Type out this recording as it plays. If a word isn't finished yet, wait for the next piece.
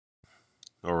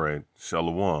All right,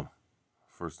 Shalom.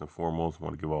 First and foremost, I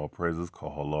want to give all praises.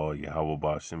 Call halal,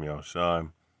 YAHAWAH, Simeon,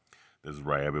 SHAM. This is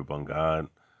Rayabya Bungad,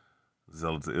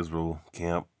 Zealots of Israel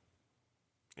camp.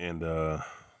 And I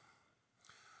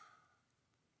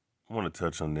want to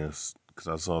touch on this because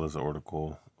I saw this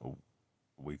article a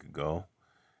week ago.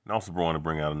 And also want to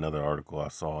bring out another article I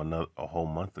saw a whole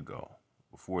month ago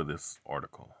before this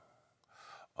article.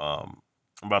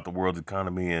 About the world's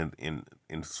economy and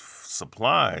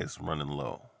supplies running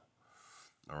low.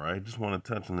 All right, just want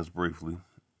to touch on this briefly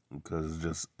because it's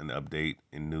just an update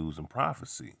in news and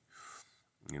prophecy.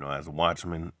 You know, as a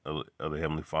watchman of the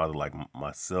Heavenly Father like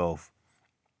myself,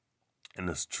 and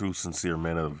this true, sincere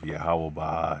man of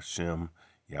YAHAWAH, Shem,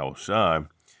 YAHAWASH,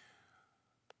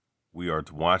 we are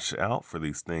to watch out for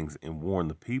these things and warn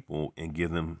the people and give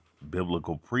them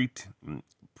biblical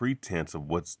pretense of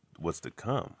what's to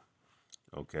come.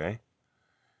 Okay.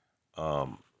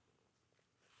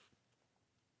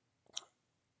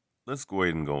 Let's go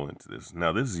ahead and go into this.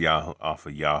 Now, this is off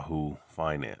of Yahoo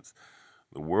Finance.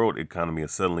 The world economy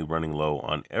is suddenly running low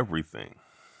on everything.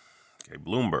 Okay,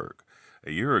 Bloomberg.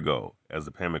 A year ago, as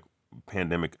the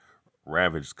pandemic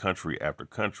ravaged country after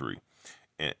country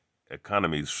and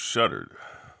economies shuttered,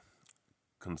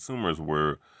 consumers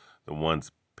were the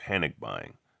ones panic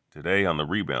buying. Today, on the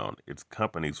rebound, it's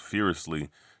companies furiously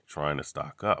trying to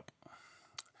stock up.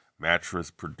 Mattress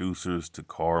producers to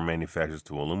car manufacturers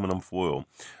to aluminum foil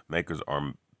makers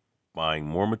are buying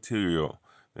more material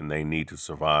than they need to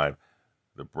survive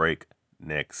the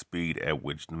breakneck speed at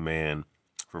which demand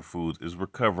for foods is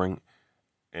recovering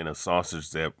and a sausage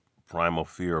that primal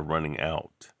fear of running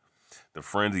out. The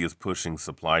frenzy is pushing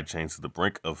supply chains to the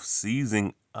brink of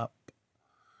seizing up.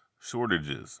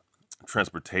 Shortages,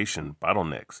 transportation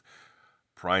bottlenecks,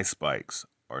 price spikes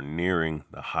are nearing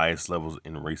the highest levels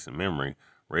in recent memory,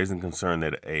 raising concern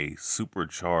that a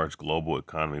supercharged global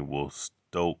economy will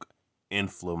stoke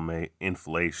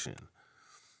inflation.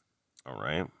 All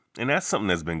right. And that's something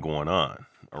that's been going on.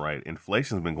 All right.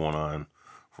 Inflation's been going on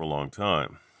for a long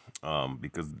time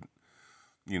because,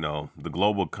 you know, the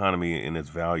global economy and its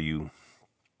value,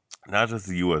 not just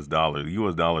the U.S. dollar. The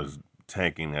U.S. dollar is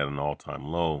tanking at an all-time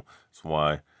low.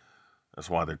 That's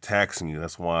why they're taxing you.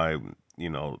 That's why, you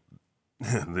know,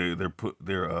 you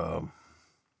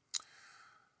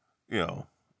know,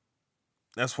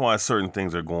 that's why certain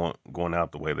things are going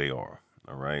out the way they are.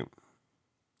 All right.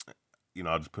 You know,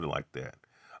 I'll just put it like that.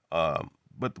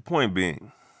 But the point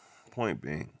being,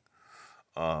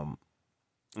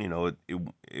 you know, it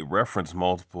referenced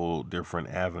multiple different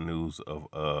avenues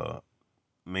of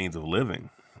means of living.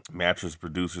 Mattress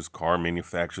producers, car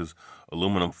manufacturers,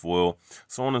 aluminum foil,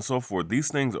 so on and so forth.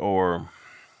 These things are,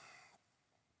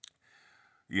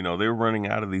 you know, they're running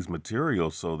out of these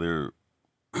materials, so they're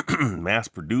mass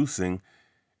producing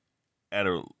at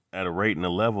a rate and a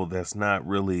level that's not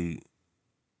really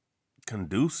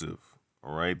conducive.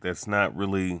 All right, that's not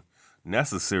really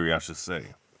necessary, I should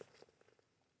say,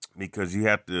 because you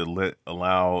have to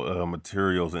allow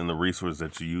materials and the resources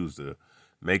that you use to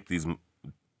make these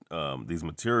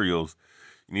materials.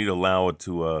 You need to allow it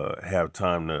to have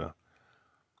time to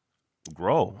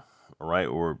grow, all right,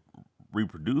 or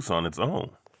reproduce on its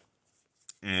own.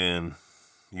 And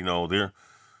you know they're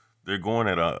going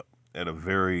at a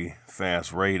very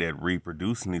fast rate at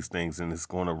reproducing these things, and it's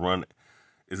going to run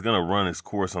its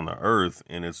course on the earth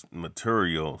and its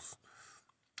materials,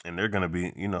 and they're going to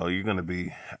be, you know, you're going to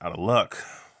be out of luck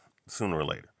sooner or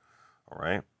later. All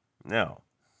right. Now,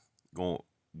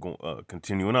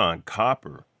 continuing on,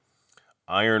 copper,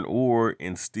 iron ore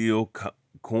and steel,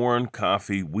 corn,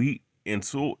 coffee, wheat, and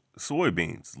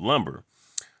soybeans, lumber,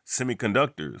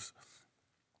 semiconductors,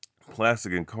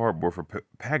 plastic and cardboard for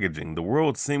packaging. The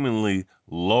world seemingly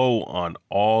low on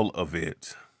all of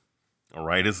it. All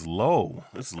right, it's low.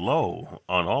 It's low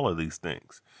on all of these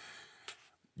things.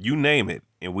 You name it,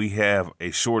 and we have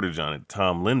a shortage on it.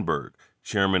 Tom Lindbergh,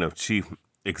 chairman of chief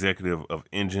executive of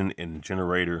engine and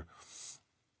generator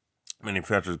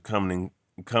manufacturer Cummins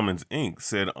Inc.,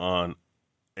 said on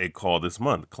a call this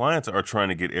month, clients are trying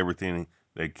to get everything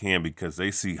they can because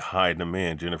they see high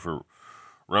demand. Jennifer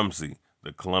Rumsey,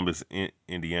 the Columbus,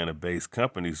 Indiana-based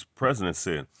company's president,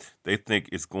 said they think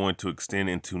it's going to extend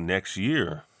into next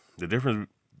year. The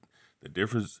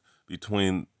difference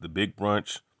between the big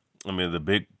crunch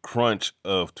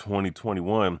of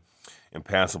 2021 and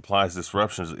past supply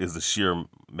disruptions is the sheer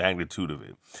magnitude of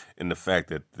it, and the fact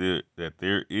that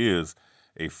there is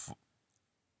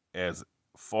as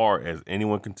far as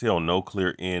anyone can tell, no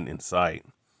clear end in sight.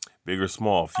 Big or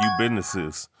small, few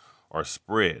businesses are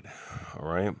spread. All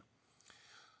right.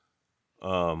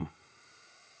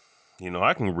 You know,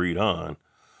 I can read on.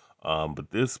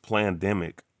 But this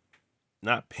pandemic,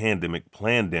 not pandemic,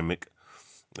 plandemic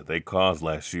that they caused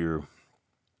last year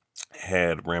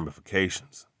had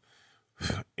ramifications.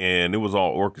 And it was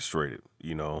all orchestrated,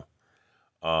 and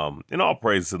all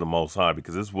praise to the Most High,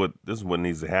 because this is what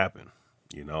needs to happen,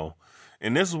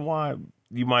 and this is why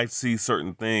you might see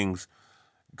certain things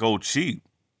go cheap,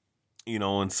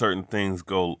 and certain things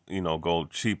go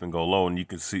cheap and go low, and you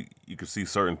can see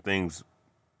certain things,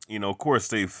 of course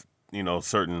they've,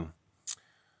 certain,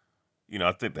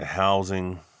 I think the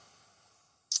housing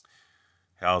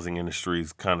industry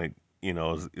is kind of,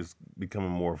 is becoming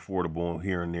more affordable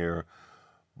here and there.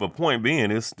 But point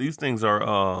being is these things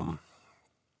are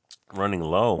running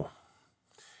low,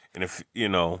 and if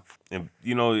in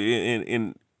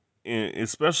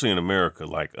especially in America,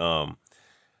 like I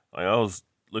was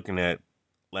looking at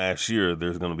last year,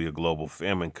 there's going to be a global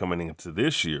famine coming into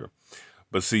this year,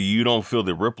 but see, you don't feel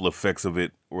the ripple effects of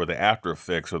it or the after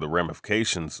effects or the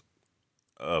ramifications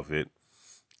of it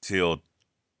till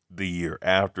the year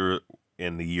after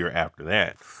and the year after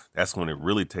that. That's when it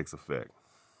really takes effect.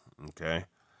 Okay.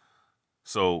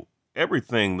 So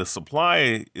everything, the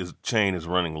supply chain is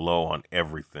running low on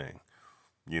everything,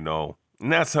 and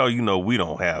that's how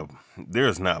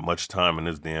there's not much time in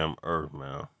this damn earth,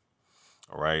 man.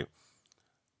 All right.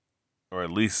 Or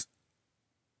at least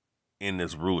in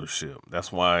this rulership.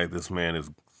 That's why this man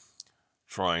is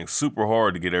trying super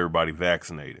hard to get everybody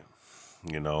vaccinated,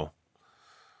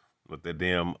 with the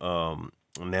damn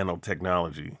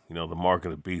nanotechnology, the mark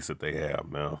of the beast that they have,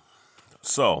 man.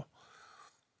 So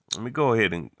let me go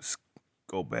ahead and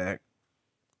go back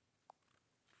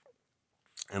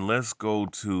and let's go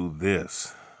to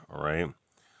this. All right. I'm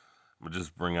going to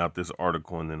just bring out this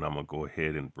article and then I'm going to go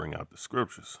ahead and bring out the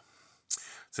scriptures. It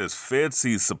says Fed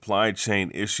sees supply chain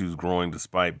issues growing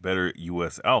despite better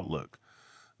U.S. outlook.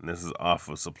 And this is off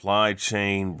of Supply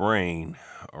Chain Brain.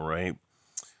 All right.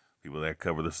 People that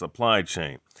cover the supply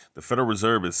chain. The Federal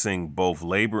Reserve is seeing both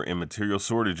labor and material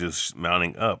shortages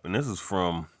mounting up. And this is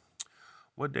from,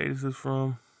 what date is this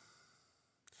from?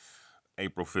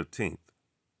 April 15th.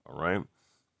 All right.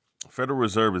 Federal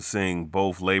Reserve is seeing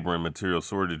both labor and material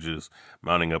shortages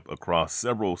mounting up across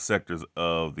several sectors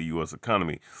of the U.S.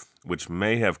 economy, which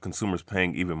may have consumers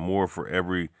paying even more for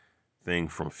everything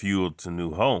from fuel to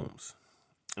new homes.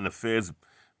 In the Fed's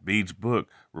Beige Book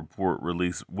report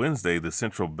released Wednesday, the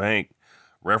central bank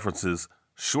references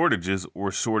shortages.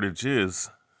 The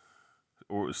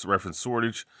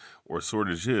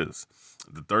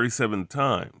 37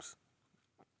 times,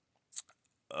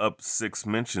 up 6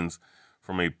 mentions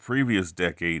from a previous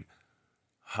decade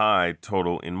high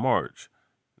total in March.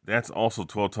 That's also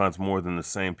 12 times more than the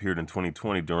same period in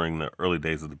 2020 during the early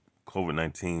days of the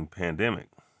COVID-19 pandemic.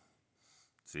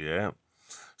 See that?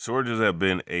 Shortages have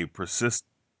been a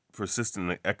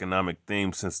persistent economic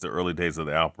theme since the early days of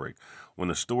the outbreak, when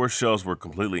the store shelves were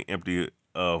completely empty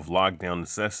of lockdown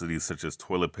necessities such as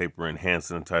toilet paper and hand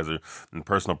sanitizer and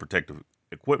personal protective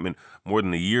equipment. More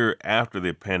than a year after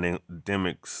the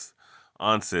pandemic's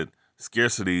onset,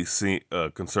 scarcity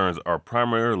concerns are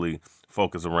primarily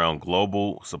focused around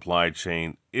global supply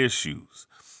chain issues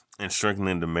and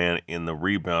strengthening demand in the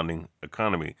rebounding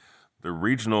economy. The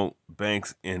regional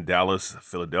banks in Dallas,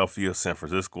 Philadelphia, San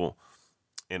Francisco,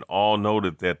 and all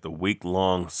noted that the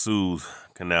week-long Suez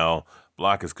Canal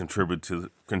block has contributed to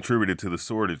the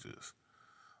shortages.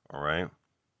 All right.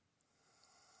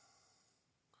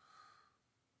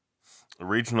 The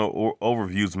regional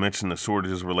overviews mention the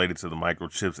shortages related to the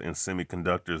microchips and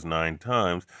semiconductors 9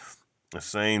 times, the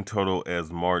same total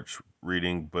as March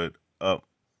reading, but up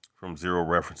from 0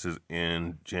 references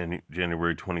in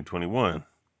January 2021.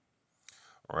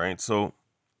 All right, so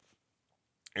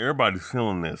everybody's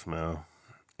feeling this, man.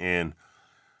 And,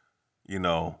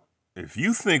 if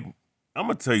you think, I'm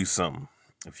going to tell you something.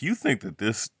 If you think that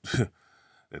this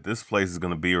that this place is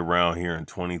going to be around here in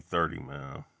 2030,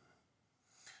 man,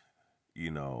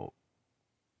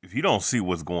 if you don't see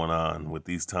what's going on with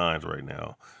these times right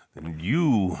now, then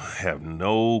you have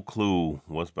no clue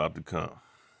what's about to come.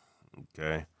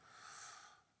 Okay?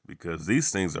 Because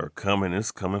these things are coming.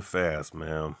 It's coming fast,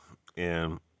 man.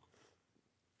 And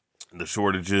the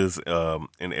shortages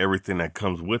and everything that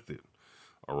comes with it.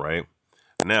 All right?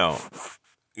 Now,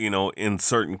 in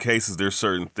certain cases, there's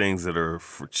certain things that are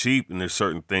for cheap, and there's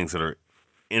certain things that are,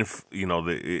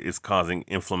 that it's causing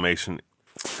inflammation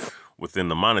within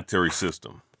the monetary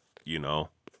system, and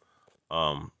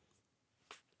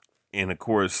of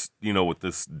course, with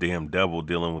this damn devil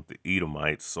dealing with the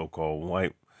Edomites, so-called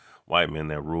white men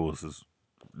that rules,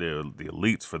 they're the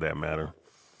elites for that matter.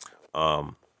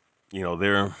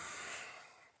 They're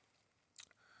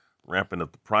ramping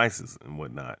up the prices and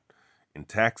whatnot. in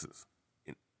taxes.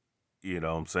 You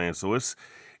know what I'm saying? So it's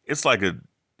like a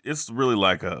it's really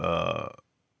like a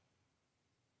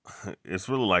it's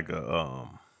really like a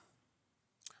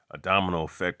domino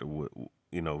effect of what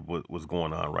what's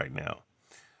going on right now.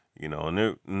 You know,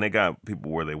 and they got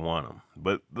people where they want them.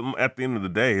 But at the end of the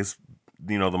day, it's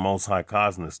the Most High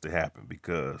causing this to happen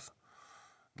because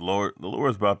the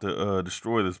Lord's about to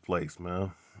destroy this place,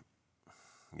 man.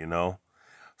 You know.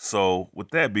 So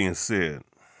with that being said,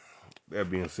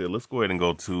 let's go ahead and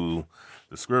go to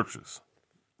the scriptures.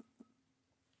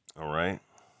 All right.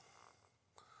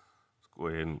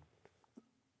 Let's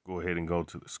go ahead and go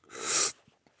to the.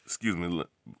 Excuse me.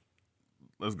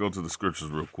 Let's go to the scriptures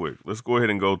real quick. Let's go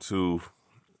ahead and go to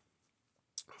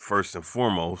first and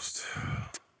foremost.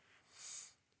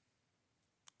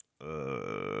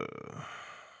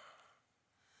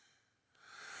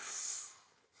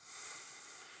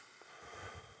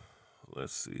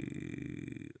 Let's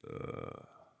see.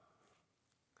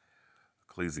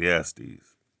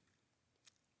 Ecclesiastes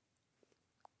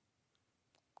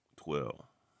 12.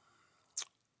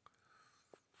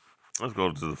 Let's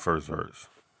go to the first verse.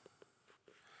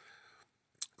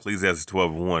 Ecclesiastes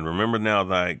 12:1. Remember now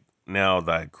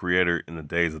thy creator in the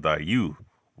days of thy youth,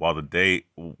 while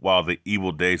the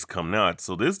evil days come not.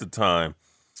 So this is the time,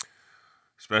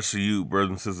 especially you brothers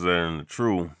and sisters that are in the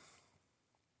true,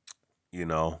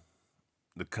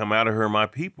 to come out of her, my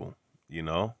people,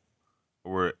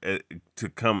 or to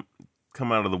come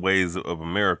out of the ways of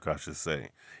America, I should say,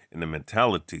 in the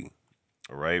mentality.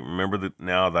 All right. Remember that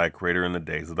now thy creator in the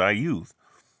days of thy youth,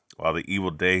 while the evil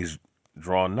days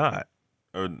draw not,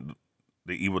 or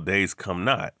the evil days come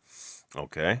not.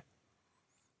 Okay.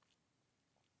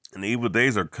 And the evil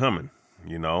days are coming,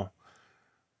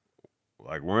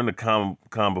 like we're in the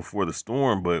calm before the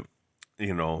storm, but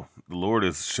the Lord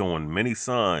is showing many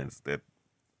signs that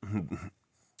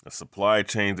the supply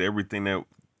chains, everything everything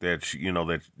that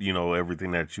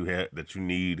you have, that you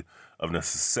need of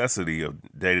necessity, of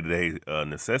day-to-day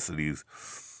necessities,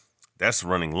 that's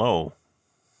running low,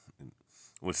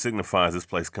 which signifies this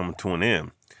place coming to an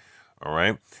end. All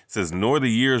right. It says, nor the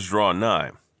years draw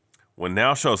nigh, when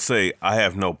thou shalt say, I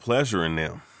have no pleasure in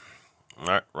them.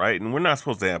 All right. And we're not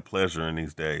supposed to have pleasure in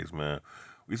these days, man.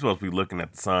 We're supposed to be looking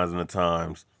at the signs and the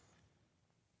times,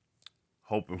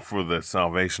 hoping for the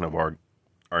salvation of our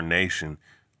nation,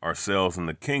 ourselves, and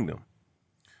the kingdom.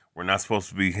 We're not supposed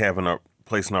to be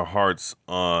placing our hearts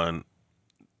on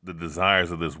the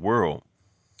desires of this world.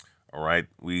 All right.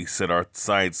 We set our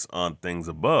sights on things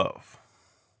above,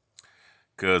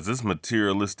 because this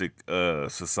materialistic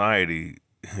society,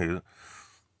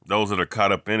 those that are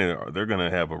caught up in it, they're going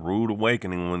to have a rude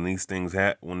awakening when these things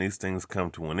come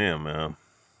to an end, man.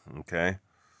 Okay.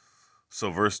 So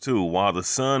verse 2, while the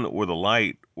sun or the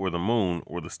light or the moon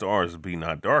or the stars be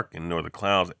not darkened, nor the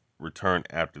clouds return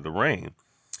after the rain.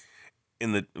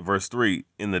 Verse 3,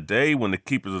 in the day when the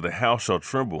keepers of the house shall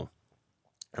tremble,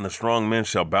 and the strong men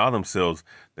shall bow themselves,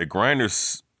 the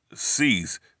grinders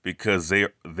cease, because they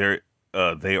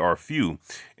are few,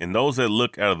 and those that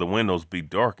look out of the windows be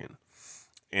darkened.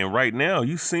 And right now,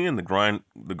 you seeing the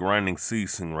grinding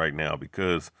ceasing right now,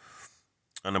 because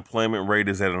unemployment rate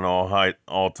is at an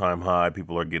all-time high.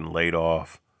 People are getting laid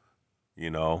off,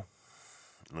 and the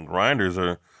grinders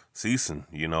are ceasing,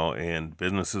 and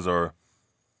businesses are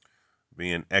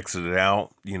being exited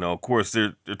out. Of course,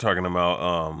 they're talking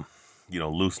about,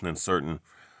 loosening certain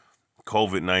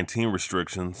COVID-19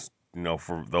 restrictions,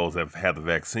 for those that have had the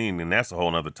vaccine. And that's a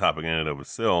whole nother topic in and of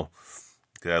itself.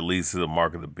 That leads to the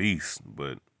mark of the beast.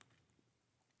 But,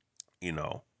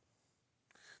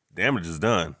 damage is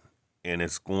done. And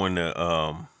it's going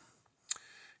to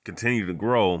continue to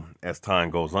grow as time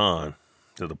goes on,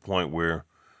 to the point where,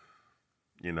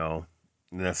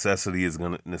 necessities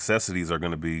are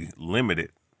going to be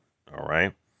limited. All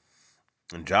right.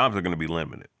 And jobs are going to be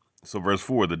limited. So verse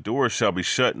 4, the doors shall be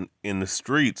shut in the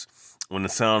streets when the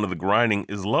sound of the grinding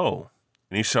is low,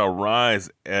 and he shall rise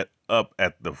up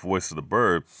at the voice of the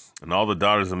bird, and all the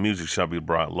daughters of music shall be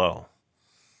brought low.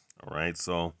 All right.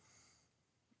 So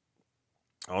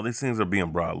all these things are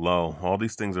being brought low. All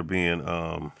these things are being,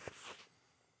 are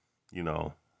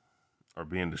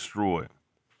being destroyed.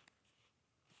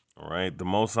 All right. The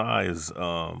Most High is,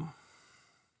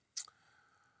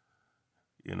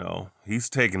 he's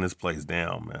taking this place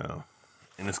down, man.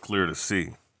 And it's clear to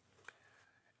see.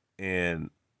 And,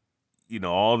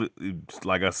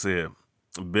 like I said,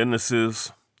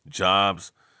 businesses,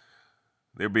 jobs,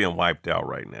 they're being wiped out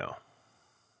right now.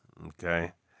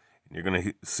 Okay. And you're going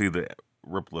to see the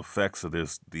ripple effects of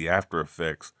this, the after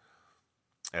effects,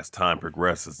 as time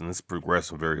progresses. And it's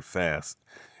progressing very fast.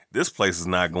 This place is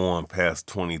not going past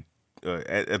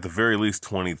at the very least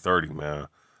 2030, man.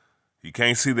 If you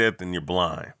can't see that, then you're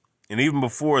blind. And even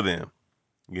before then,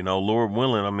 you know, Lord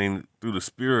willing, I mean, through the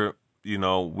Spirit, you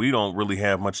know, we don't really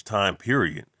have much time,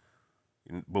 period.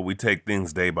 But we take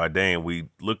things day by day and we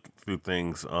look through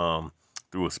things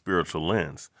through a spiritual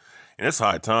lens. And it's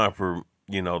high time for,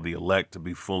 you know, the elect to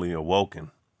be fully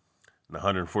awoken and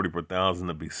 144,000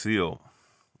 to be sealed,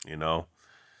 you know.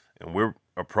 And we're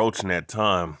approaching that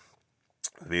time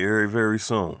very, very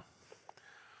soon.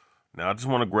 Now, I just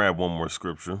want to grab one more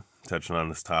scripture touching on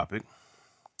this topic.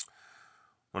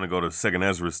 I'm going to go to 2nd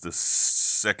Ezra, the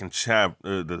second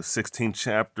chapter, the 16th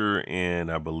chapter,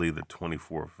 and I believe the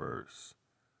 24th verse.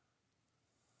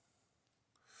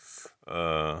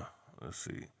 Let's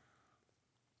see.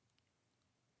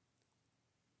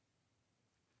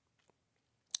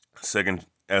 Second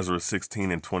Ezra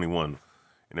 16 and 21,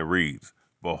 and it reads,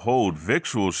 "Behold,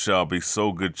 victuals shall be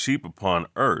so good cheap upon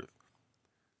earth,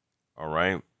 all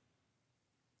right,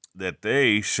 that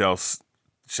they shall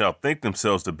think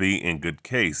themselves to be in good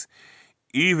case.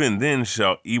 Even then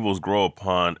shall evils grow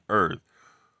upon earth."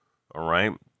 All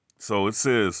right. So it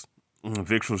says,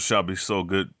 victuals shall be so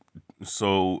good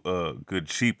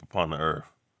cheap upon the earth.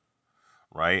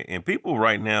 Right. And people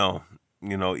right now,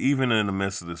 you know, even in the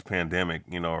midst of this pandemic,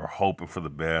 you know, are hoping for the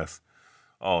best.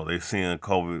 Oh, they're seeing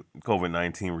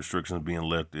COVID-19 restrictions being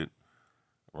lifted.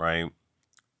 Right.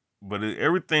 But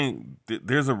everything,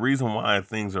 there's a reason why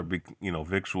things are, you know,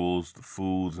 victuals, the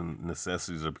foods and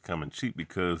necessities are becoming cheap,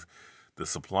 because the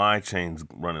supply chain's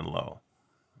running low,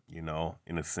 you know,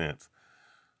 in a sense,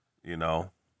 you know,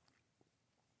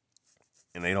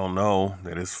 and they don't know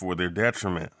that it's for their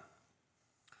detriment.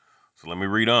 So let me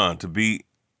read on.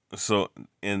 Slakia.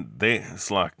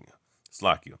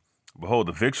 Behold,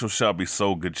 the victuals shall be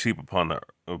so good cheap upon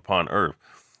earth,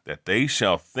 that they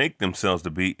shall think themselves to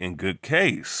be in good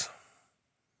case.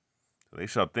 They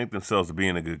shall think themselves to be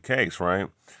in a good case, right?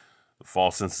 The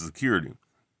false sense of security.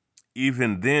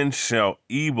 Even then shall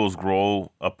evils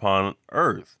grow upon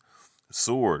earth,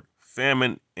 sword,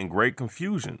 famine, and great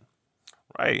confusion,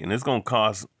 right? And it's going to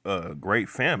cause great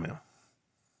famine,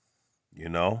 you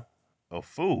know, of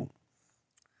food.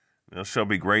 There shall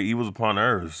be great evils upon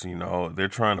earth. You know, they're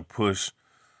trying to push,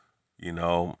 you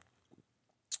know,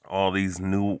 all these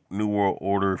new world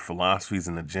order philosophies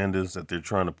and agendas that they're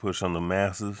trying to push on the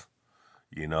masses.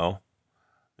 You know,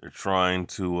 they're trying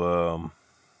to,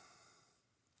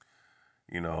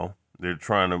 you know, they're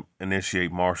trying to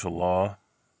initiate martial law,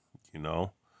 you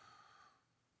know,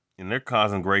 and they're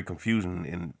causing great confusion.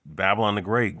 In Babylon the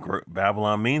Great,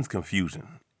 Babylon means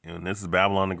confusion, and this is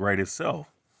Babylon the Great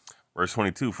itself. Verse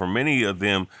 22: For many of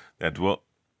them that dwell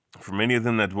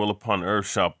upon earth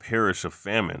shall perish of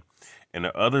famine, and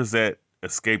the others that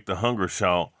escape the hunger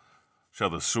shall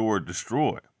the sword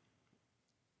destroy.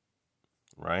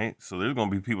 Right? So there's going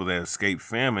to be people that escape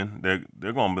famine. There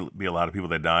are going to be a lot of people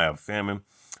that die of famine.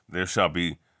 There shall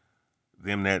be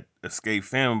them that escape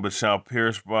famine, but shall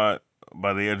perish by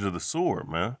the edge of the sword,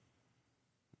 man.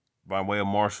 By way of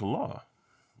martial law.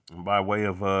 And by way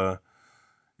of,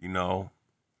 you know,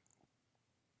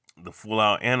 the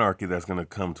full-out anarchy that's going to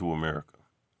come to America.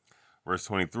 Verse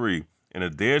 23, and the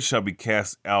dead shall be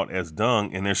cast out as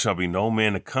dung, and there shall be no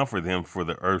man to comfort them, for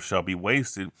the earth shall be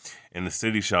wasted, and the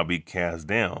city shall be cast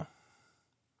down.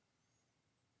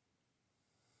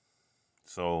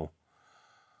 So,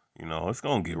 you know, it's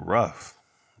going to get rough.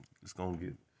 It's going to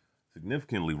get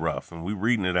significantly rough. And we're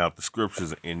reading it out the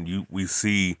scriptures, and we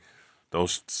see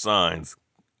those signs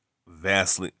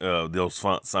vastly, those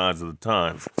signs of the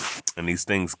times, and these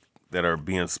things that are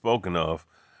being spoken of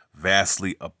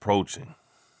fastly approaching,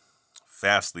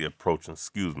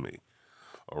 excuse me.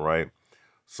 All right.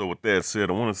 So with that said,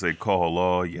 I want to say,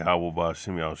 HALAL, YAHAWAH,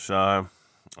 Seminole.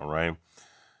 All right.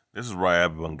 This is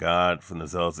Rayabya on God from the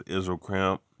Zealots of Israel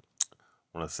camp.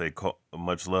 I want to say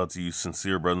much love to you,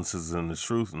 sincere brothers and sisters in this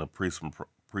truth, and the priests,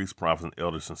 prophets, and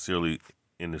elders sincerely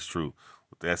in this truth.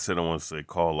 With that said, I want to say,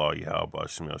 HALAL, YAHAWAH,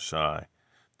 Seminole.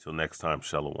 Till next time,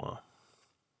 Shalom.